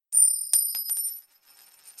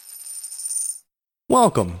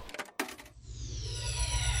Welcome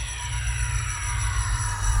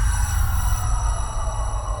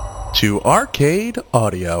to Arcade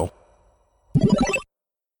Audio.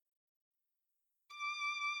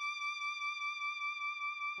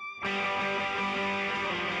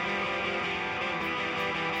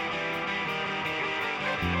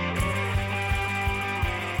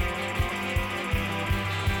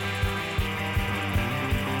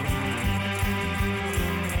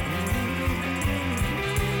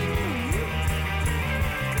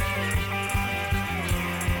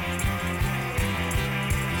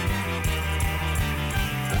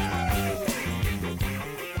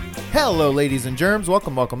 Hello, ladies and germs.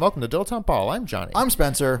 Welcome to Dilettante Ball. I'm Johnny. I'm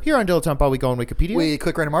Spencer. Here on Dilettante Ball, we go on Wikipedia. We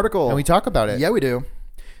click random article. And we talk about it. Yeah, we do.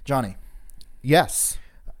 Johnny. Yes.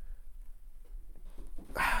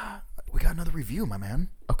 We got another review, my man.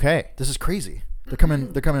 Okay. This is crazy. They're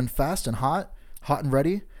coming fast and hot and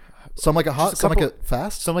ready. Some like it hot, some like it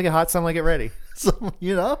fast. Some like it hot, some like it ready. Some,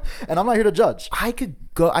 and I'm not here to judge. I couldn't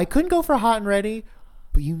go for hot and ready,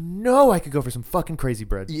 but I could go for some fucking crazy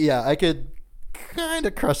bread. Yeah, I could kind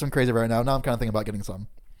of crush some crazy right now. Now I'm kind of thinking about getting some.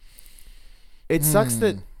 It sucks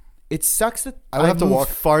that I would have to walk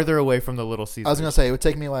farther away from the Little Caesars. I was going to say, it would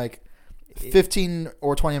take me like 15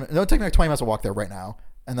 or 20 minutes. No, it would take me like 20 minutes to walk there right now.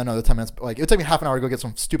 And then another 10 minutes. Like, it would take me half an hour to go get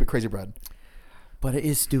some stupid crazy bread. But it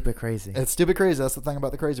is stupid crazy. It's stupid crazy. That's the thing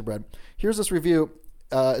about the crazy bread. Here's this review.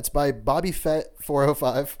 It's by Bobby Fett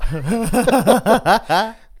 405.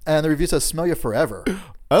 And the review says, "Smell you forever."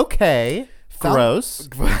 Okay. Gross.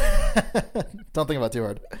 Don't think about it too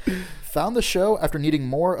hard. Found the show after needing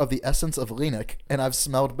more of the essence of Lenik, and I've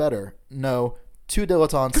smelled better. No two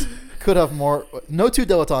dilettantes could have more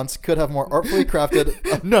artfully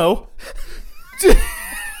crafted. No.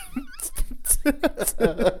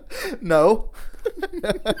 No.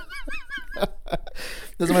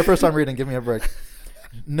 This is my first time reading. Give me a break.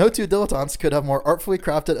 No two dilettantes could have more artfully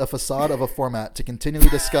crafted a facade of a format to continually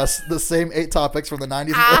discuss the same 8 topics from the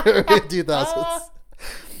 90s and early 2000s.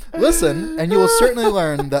 Listen, and you will certainly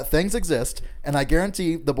learn that things exist, and I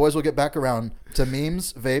guarantee the boys will get back around to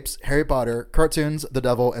memes, vapes, Harry Potter, cartoons, the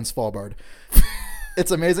devil, and Svalbard.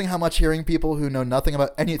 It's amazing how much hearing people who know nothing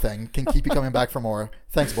about anything can keep you coming back for more.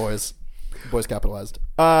 Thanks, boys. Boys capitalized.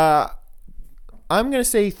 I'm going to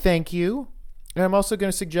say thank you. And I'm also going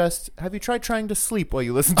to suggest, have you tried trying to sleep while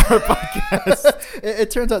you listen to our podcast? It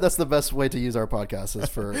turns out that's the best way to use our podcast is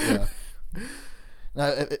for, yeah.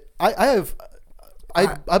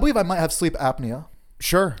 I believe I might have sleep apnea.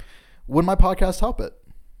 Sure. Would my podcast help it?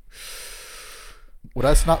 Would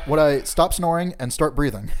I stop snoring and start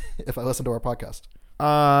breathing if I listen to our podcast?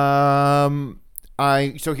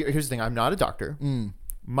 Here's the thing. I'm not a doctor.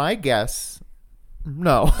 My guess,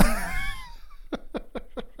 no.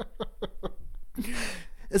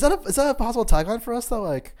 Is that a possible tagline for us though?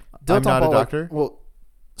 Like, I'm not a doctor. Well,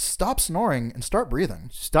 stop snoring and start breathing.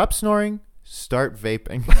 Stop snoring. Start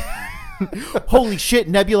vaping. Holy shit!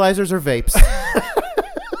 Nebulizers are vapes.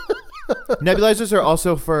 Nebulizers are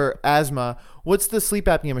also for asthma. What's the sleep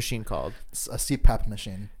apnea machine called? It's a CPAP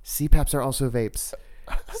machine. CPAPs are also vapes.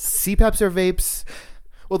 CPAPs are vapes.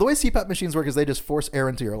 Well, the way CPAP machines work is they just force air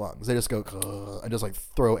into your lungs. They just go and just like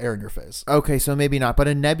throw air in your face. Okay, so maybe not, but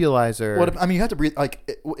a nebulizer. You have to breathe.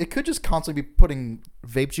 Like it could just constantly be putting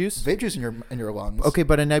vape juice in your lungs. Okay,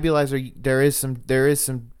 but a nebulizer, there is some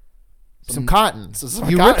cotton.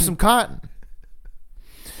 Rip some cotton.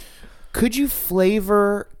 Could you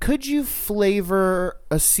flavor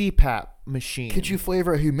a CPAP machine? Could you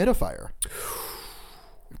flavor a humidifier?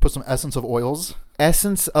 Put some essence of oils.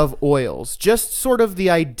 Just sort of the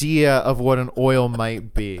idea of what an oil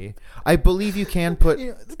might be. I believe you can put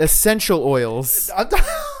essential oils.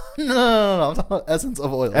 No. I'm talking about essence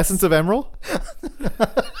of oils. Essence of emerald?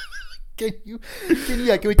 Can we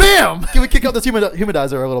Bam! Can we kick out this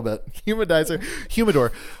humidizer a little bit?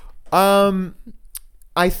 Humidor.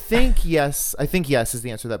 I think yes is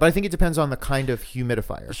the answer to that. But I think it depends on the kind of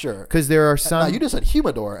humidifier. Sure. Because there are some... Now, you just said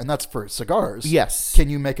humidor, and that's for cigars. Yes. Can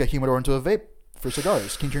you make a humidor into a vape for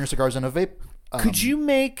cigars? Can you turn your cigars into a vape? Could you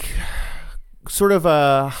make sort of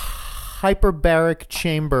a hyperbaric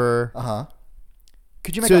chamber? Uh-huh.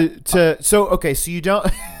 Could you make okay, so you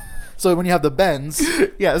don't... So when you have the bends...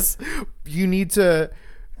 Yes. You need to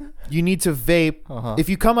vape. Uh-huh. If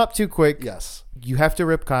you come up too quick... Yes. You have to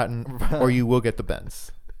rip cotton or you will get the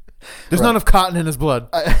bends. There's not enough cotton in his blood.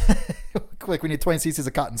 Quick, we need 20 cc's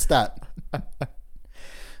of cotton stat.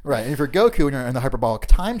 Right. And if you're Goku and you're in the hyperbolic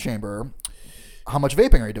time chamber, how much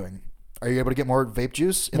vaping are you doing? Are you able to get more vape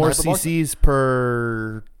juice in more the hyperbolic? cc's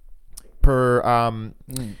per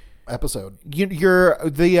episode? You're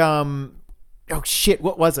the Oh shit!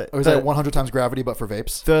 What was it? Or is that 100 times gravity, but for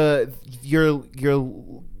vapes? Your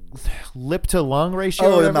lip to lung ratio? Oh,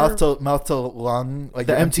 or the whatever? mouth to lung, like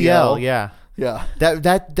The your MTL. Yeah. Yeah.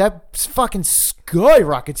 That fucking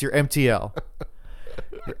skyrockets your MTL.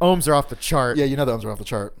 Your ohms are off the chart. Yeah, you know the ohms are off the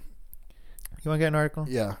chart. You want to get an article?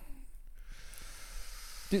 Yeah.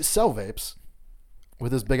 Dude, Cell vapes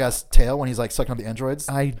with his big ass tail when he's like sucking up the androids.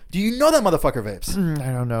 Do you know that motherfucker vapes?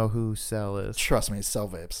 I don't know who Cell is. Trust me, Cell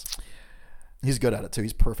vapes. He's good at it too.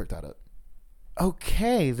 He's perfect at it.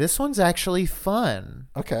 Okay, this one's actually fun.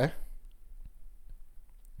 Okay.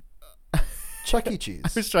 Chuck E. I Cheese.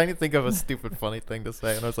 was trying to think of a stupid funny thing to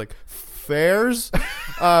say, and I was like, fairs?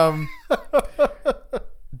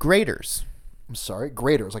 Graters. I'm sorry.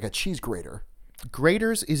 Graters, like a cheese grater.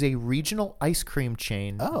 Graters is a regional ice cream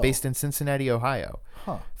chain based in Cincinnati, Ohio.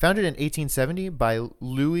 Huh. Founded in 1870 by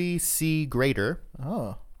Louis C. Grater.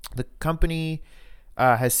 Oh. The company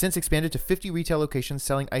has since expanded to 50 retail locations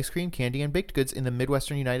selling ice cream, candy, and baked goods in the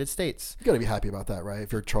Midwestern United States. You got to be happy about that, right?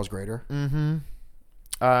 If you're Charles Grater.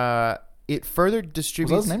 It further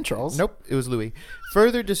distributes... Was that his name, Charles? Nope, it was Louis.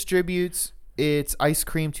 Further distributes its ice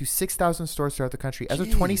cream to 6,000 stores throughout the country. As of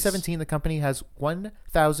 2017, the company has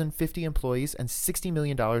 1,050 employees and $60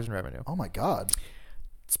 million in revenue. Oh my God.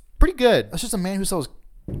 It's pretty good. That's just a man who sells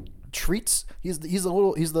treats. He's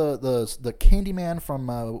the candy man from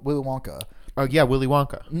Willy Wonka. Oh, yeah, Willy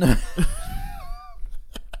Wonka.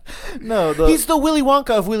 No, he's the Willy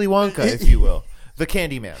Wonka of Willy Wonka, if you will. The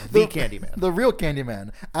Candyman. The Candyman. The real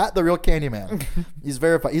Candyman. At the real Candyman. He's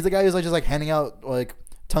verified. He's the guy who's like just like handing out like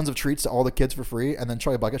tons of treats to all the kids for free, and then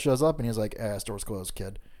Charlie Bucket shows up and he's like, store's closed,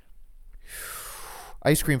 kid.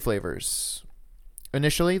 Ice cream flavors.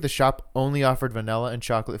 Initially, the shop only offered vanilla and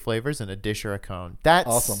chocolate flavors in a dish or a cone. That's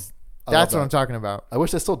awesome. That's what I'm talking about. I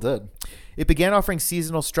wish they still did. It began offering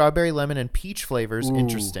seasonal strawberry, lemon, and peach flavors. Ooh.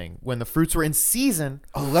 Interesting. When the fruits were in season.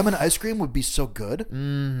 A lemon ice cream would be so good.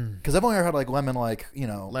 Because I've only ever had like lemon, like, you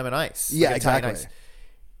know. Lemon ice. Yeah, like exactly. Ice.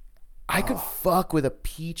 I could fuck with a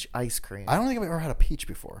peach ice cream. I don't think I've ever had a peach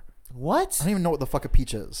before. What? I don't even know what the fuck a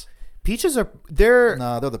peach is. Peaches are... They're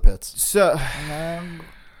the pits. So...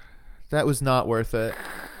 that was not worth it.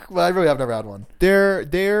 Well, I really have never had one.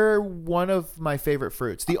 They're one of my favorite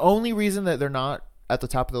fruits. The only reason that they're not at the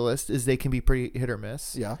top of the list is they can be pretty hit or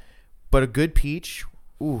miss. Yeah. But a good peach,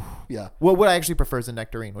 ooh. Yeah. Well, what I actually prefer is a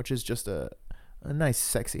nectarine, which is just a nice,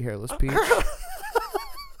 sexy, hairless peach.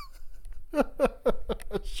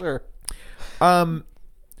 Sure.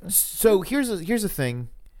 So here's a thing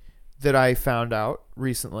that I found out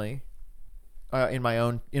recently in my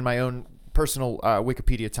own personal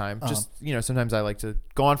Wikipedia time. Just, sometimes I like to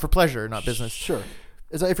go on for pleasure, not business. Sure.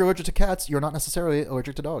 Is that if you're allergic to cats, you're not necessarily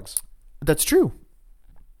allergic to dogs? That's true.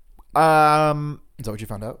 Is that what you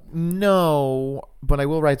found out? No, but I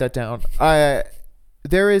will write that down.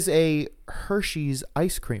 There is a Hershey's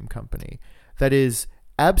ice cream company that is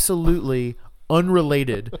absolutely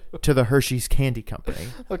unrelated to the Hershey's candy company.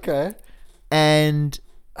 Okay. And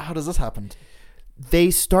how does this happen? They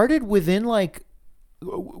started within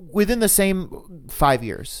the same 5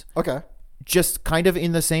 years. Okay. Just kind of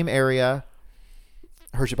in the same area.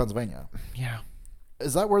 Hershey, Pennsylvania. Yeah.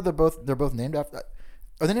 Is that where they're both named after?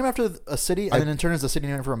 Are they named after a city and then in turn is the city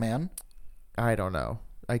named for a man? I don't know.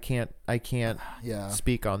 I can't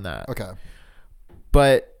speak on that. Okay.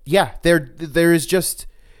 But yeah, there's just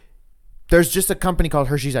a company called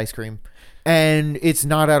Hershey's Ice Cream, and it's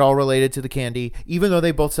not at all related to the candy, even though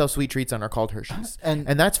they both sell sweet treats and are called Hershey's. And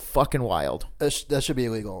that's fucking wild. That should be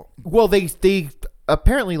illegal. Well, they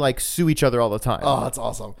apparently sue each other all the time. Oh, that's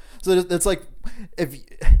awesome. So it's like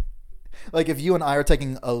if you and I are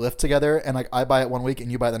taking a Lyft together and I buy it one week and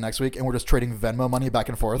you buy it the next week and we're just trading Venmo money back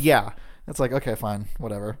and forth. Yeah. It's like, okay, fine,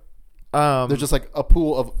 whatever. There's just like a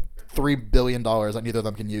pool of $3 billion that neither of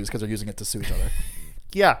them can use because they're using it to sue each other.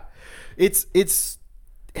 Yeah. It's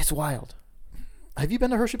wild. Have you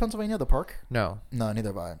been to Hershey, Pennsylvania, the park? No, neither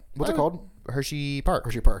have I. What's it called? Hershey Park.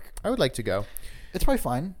 Hershey Park. I would like to go. It's probably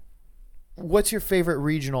fine. What's your favorite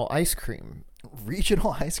regional ice cream?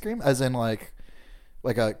 Regional ice cream, as in like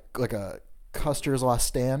a Custer's Last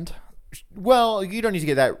Stand. Well, you don't need to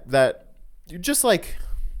get that. Just like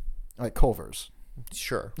Culver's.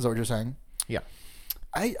 Sure. Is that what you're saying? Yeah.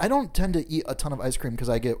 I don't tend to eat a ton of ice cream because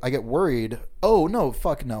I get worried. Oh no,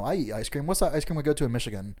 fuck no! I eat ice cream. What's that ice cream we go to in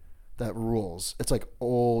Michigan that rules? It's like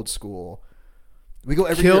old school. We go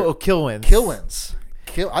every year. Kilwins. Kilwins.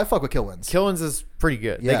 I fuck with Kilwins. Kilwins is pretty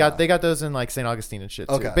good. Yeah. They got those in St. Augustine and shit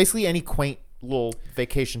too. Okay. Basically any quaint little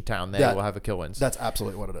vacation town there will have a Kilwins. That's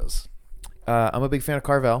absolutely what it is. I'm a big fan of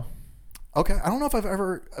Carvel. Okay, I don't know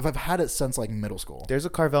if I've had it since like middle school. There's a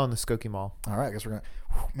Carvel in the Skokie Mall. All right, I guess we're gonna.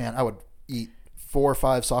 Man, I would eat 4 or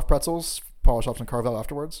 5 soft pretzels, polish off some Carvel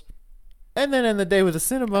afterwards. And then end the day with a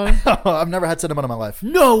Cinnabon. I've never had Cinnabon in my life.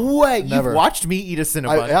 No way. Never. You've watched me eat a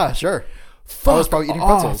Cinnabon. Yeah, sure. Fuck I was probably eating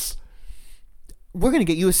off. pretzels. We're going to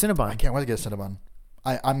get you a Cinnabon. I can't wait to get a Cinnabon.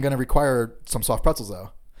 I'm going to require some soft pretzels,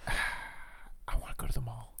 though. I want to go to the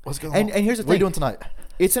mall. Let's go. And here's the What are you thing. doing tonight?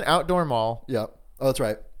 It's an outdoor mall. Yeah. Oh, that's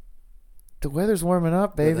right. The weather's warming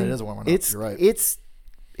up, baby. It is warming up. You're right. It's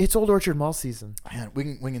Old Orchard Mall season. Man,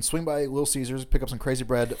 we can swing by Little Caesars, pick up some crazy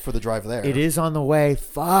bread for the drive there. It is on the way.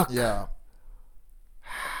 Fuck. Yeah.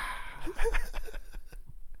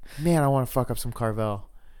 Man, I want to fuck up some Carvel.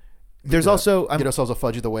 There's also get ourselves a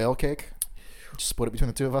Fudgy the Whale cake. Just split it between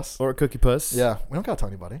the two of us. or a Cookie Puss. Yeah, we don't gotta tell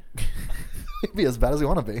anybody. Be as bad as we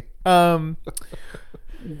want to be.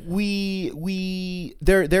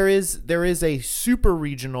 There is a super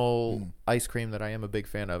regional ice cream that I am a big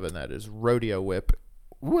fan of, and that is Rodeo Whip.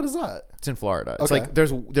 What is that? It's in Florida. It's Okay. like there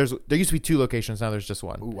used to be 2 locations, now there's just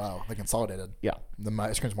one. Ooh, wow, they consolidated. Yeah. The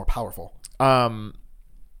ice cream's more powerful.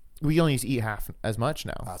 We only used to eat half as much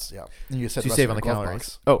now. That's And you said So you the rest save of on the your glove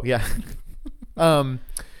calories. box. Oh yeah.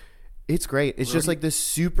 It's great. It's just like this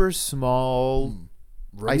super small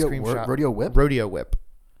ice cream shop. Rodeo Whip. Rodeo Whip.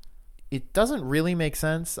 It doesn't really make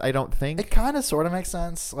sense, I don't think. It kind of sort of makes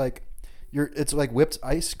sense. Like it's like whipped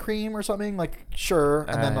ice cream or something. Like sure,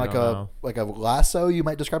 and then I like don't a lasso you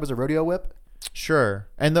might describe as a rodeo whip. Sure.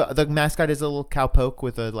 And the mascot is a little cowpoke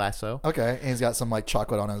with a lasso. Okay, and he's got some like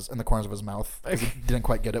chocolate in the corners of his mouth 'cause he didn't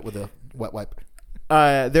quite get it with a wet wipe.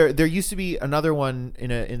 There used to be another one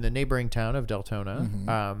in the neighboring town of Deltona.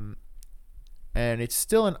 Mm-hmm. And it's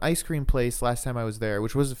still an ice cream place last time I was there,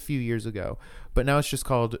 which was a few years ago. But now it's just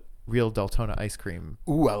called Real Deltona Ice Cream.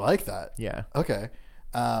 Ooh, I like that. Yeah. Okay.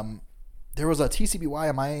 There was a TCBY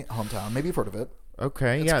in my hometown. Maybe you've heard of it.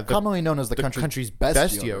 Okay. It's commonly known as the country's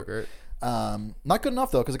best yogurt. Not good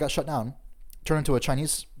enough though, because it got shut down. Turned into a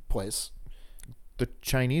Chinese place. The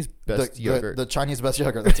Chinese best yogurt. The Chinese best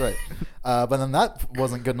yogurt. That's right. But then that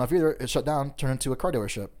wasn't good enough either. It shut down. Turned into a car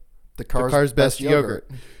dealership. The car's best yogurt.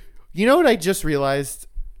 You know what I just realized?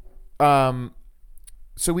 So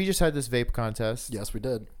we just had this vape contest. Yes, we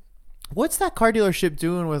did. What's that car dealership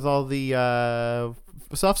doing with all the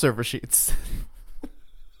soft server sheets?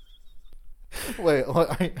 Wait,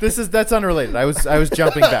 That's unrelated. I was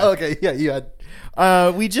jumping back. Okay, yeah, you had.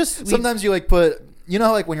 Sometimes you like put. You know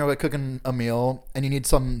how like when you're like cooking a meal and you need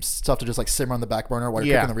some stuff to just like simmer on the back burner while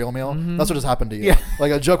you're cooking the real meal. Mm-hmm. That's what just happened to you. Yeah.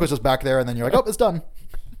 Like a joke was just back there and then you're like, oh, it's done.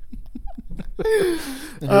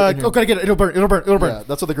 Gotta get it. It'll burn. Yeah,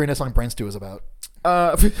 that's what the Green Song Brain Stew is about.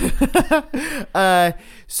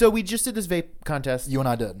 So we just did this vape contest. You and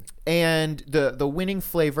I did. And the winning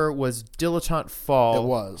flavor was Dilettante Fall. It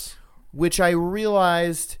was. Which I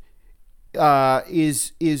realized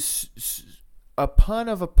is a pun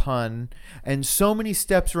of a pun and so many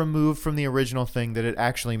steps removed from the original thing that it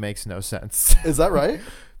actually makes no sense. Is that right?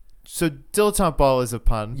 So Dilettante Ball is a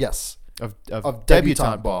pun. Yes. Of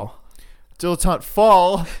debutante ball. Dilettante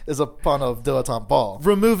Fall is a pun of dilettante ball.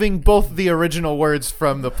 Removing both the original words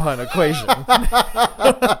from the pun equation.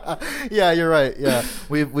 Yeah, you're right. Yeah,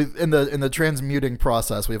 we've in the transmuting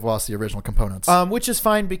process, we've lost the original components. Which is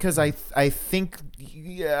fine because I think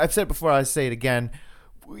I've said it before. I say it again.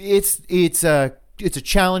 It's a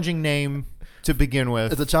challenging name to begin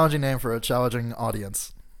with. It's a challenging name for a challenging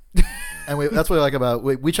audience. And that's what I like about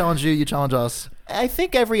we challenge you challenge us. I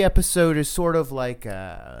think every episode is sort of like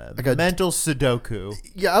a mental Sudoku.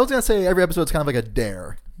 Yeah, I was gonna say every episode's kind of like a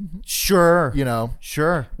dare. Sure. You know,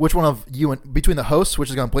 sure. Which one of you and between the hosts, which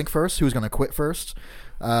is gonna blink first, who's gonna quit first?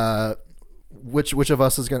 Which of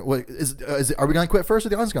us is gonna are we gonna quit first or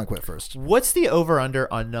the audience gonna quit first? What's the over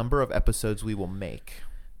under on number of episodes we will make?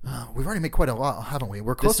 We've already made quite a lot, haven't we?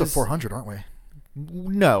 We're close to 400, aren't we?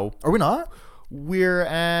 No, are we not? We're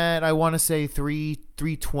at, I want to say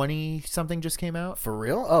 320 something just came out. For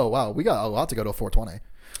real? Oh, wow. We got a lot to go to 420.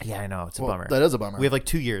 Yeah, I know. It's a bummer. That is a bummer. We have like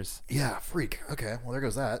 2 years. Yeah, freak. Okay, well, there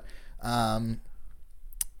goes that.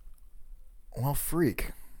 Well,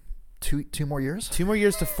 freak. Two more years? 2 more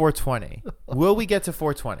years to 420. Will we get to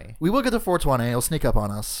 420? We will get to 420. It'll sneak up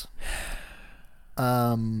on us. So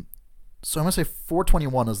I'm going to say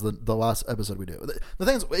 421 is the last episode we do. The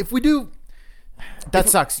thing is, if we do... That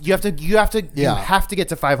sucks. You have to get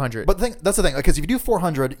to 500. But that's the thing, because if you do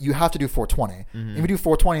 400, you have to do 420. Mm-hmm. If you do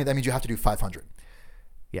 420, that means you have to do 500.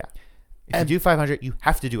 Yeah. If you do 500, you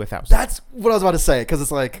have to do 1,000. That's what I was about to say, because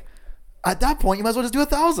it's like, at that point, you might as well just do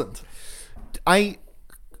 1,000. I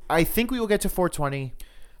think we will get to 420.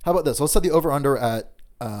 How about this? Let's set the over-under at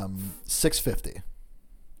 650.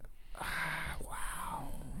 Wow.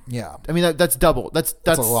 Yeah. I mean, that's double. That's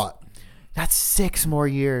a lot. That's 6 more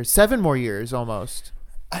years, 7 more years almost.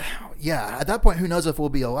 Yeah, at that point, who knows if we'll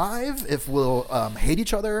be alive, if we'll hate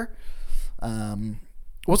each other.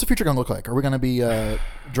 What's the future going to look like? Are we going to be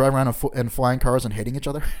driving around in flying cars and hating each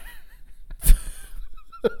other?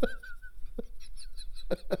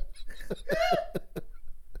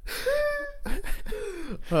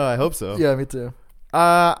 I hope so. Yeah, me too.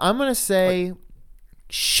 I'm gonna say,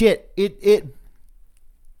 shit.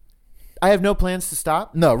 I have no plans to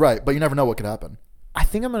stop. No, right, but you never know what could happen. I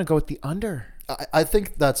think I'm gonna go with the under. I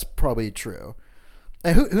think that's probably true.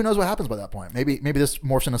 And who knows what happens by that point? Maybe this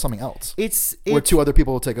morphs into something else. It's where 2 other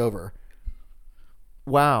people will take over.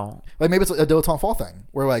 Wow. Like maybe it's a dilettante fall thing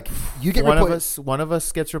where like you get one of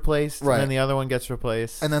us gets replaced, right, and then the other one gets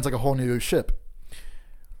replaced, and then it's like a whole new ship.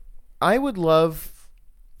 I would love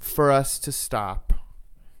for us to stop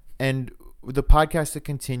and the podcast to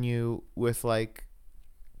continue with like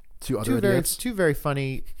two idiots. Two very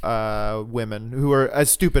funny women who are as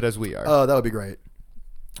stupid as we are. Oh, that would be great.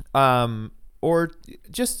 Or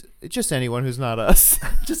just anyone who's not us.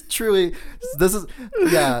 Just truly, this is,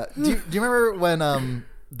 yeah. Do you remember when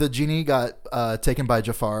the genie got taken by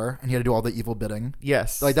Jafar and he had to do all the evil bidding?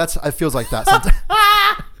 Yes. Like it feels like that sometimes.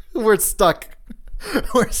 We're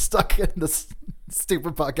stuck in this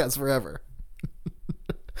stupid podcast forever.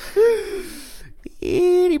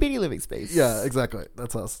 Itty bitty living space. Yeah, exactly.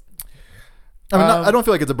 That's us. I mean, I don't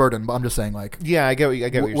feel like it's a burden, but I'm just saying, like, yeah, I get what you're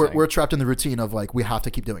saying. We're trapped in the routine of like we have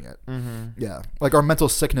to keep doing it. Mm-hmm. Yeah, like our mental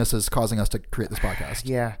sickness is causing us to create this podcast.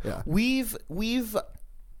 Yeah, yeah. We've.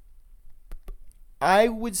 I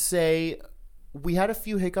would say we had a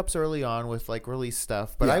few hiccups early on with like release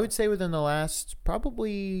stuff, but yeah. I would say within the last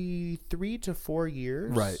probably 3 to 4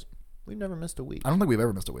 years, right, we've never missed a week. I don't think we've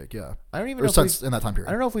ever missed a week. Yeah, I don't even know since in that time period.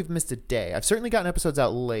 I don't know if we've missed a day. I've certainly gotten episodes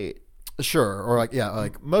out late. Sure, or like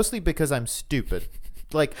like mostly because I'm stupid.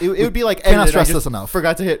 Like it would be like cannot edited, stress I just this enough.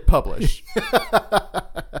 Forgot to hit publish.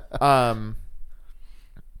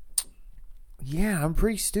 Yeah, I'm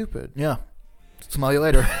pretty stupid. Yeah, smell you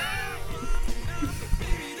later.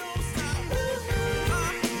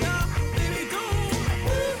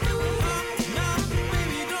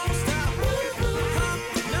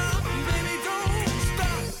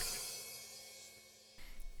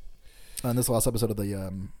 And this last episode of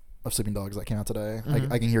the of Sleeping Dogs that came out today,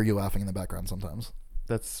 I can hear you laughing in the background sometimes.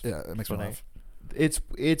 It makes me laugh.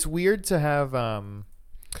 It's weird to have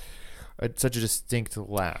such a distinct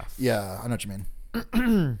laugh. Yeah, I know what you mean.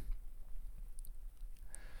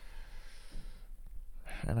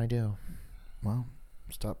 And I do. Well,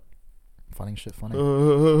 stop finding shit funny.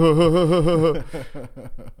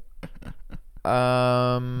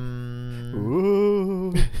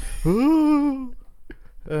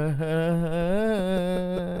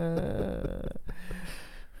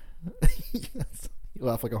 Yes. You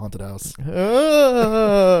laugh like a haunted house.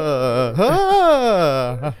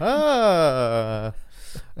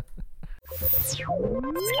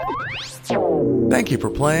 Thank you for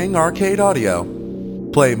playing Arcade Audio.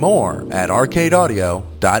 Play more at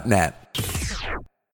arcadeaudio.net.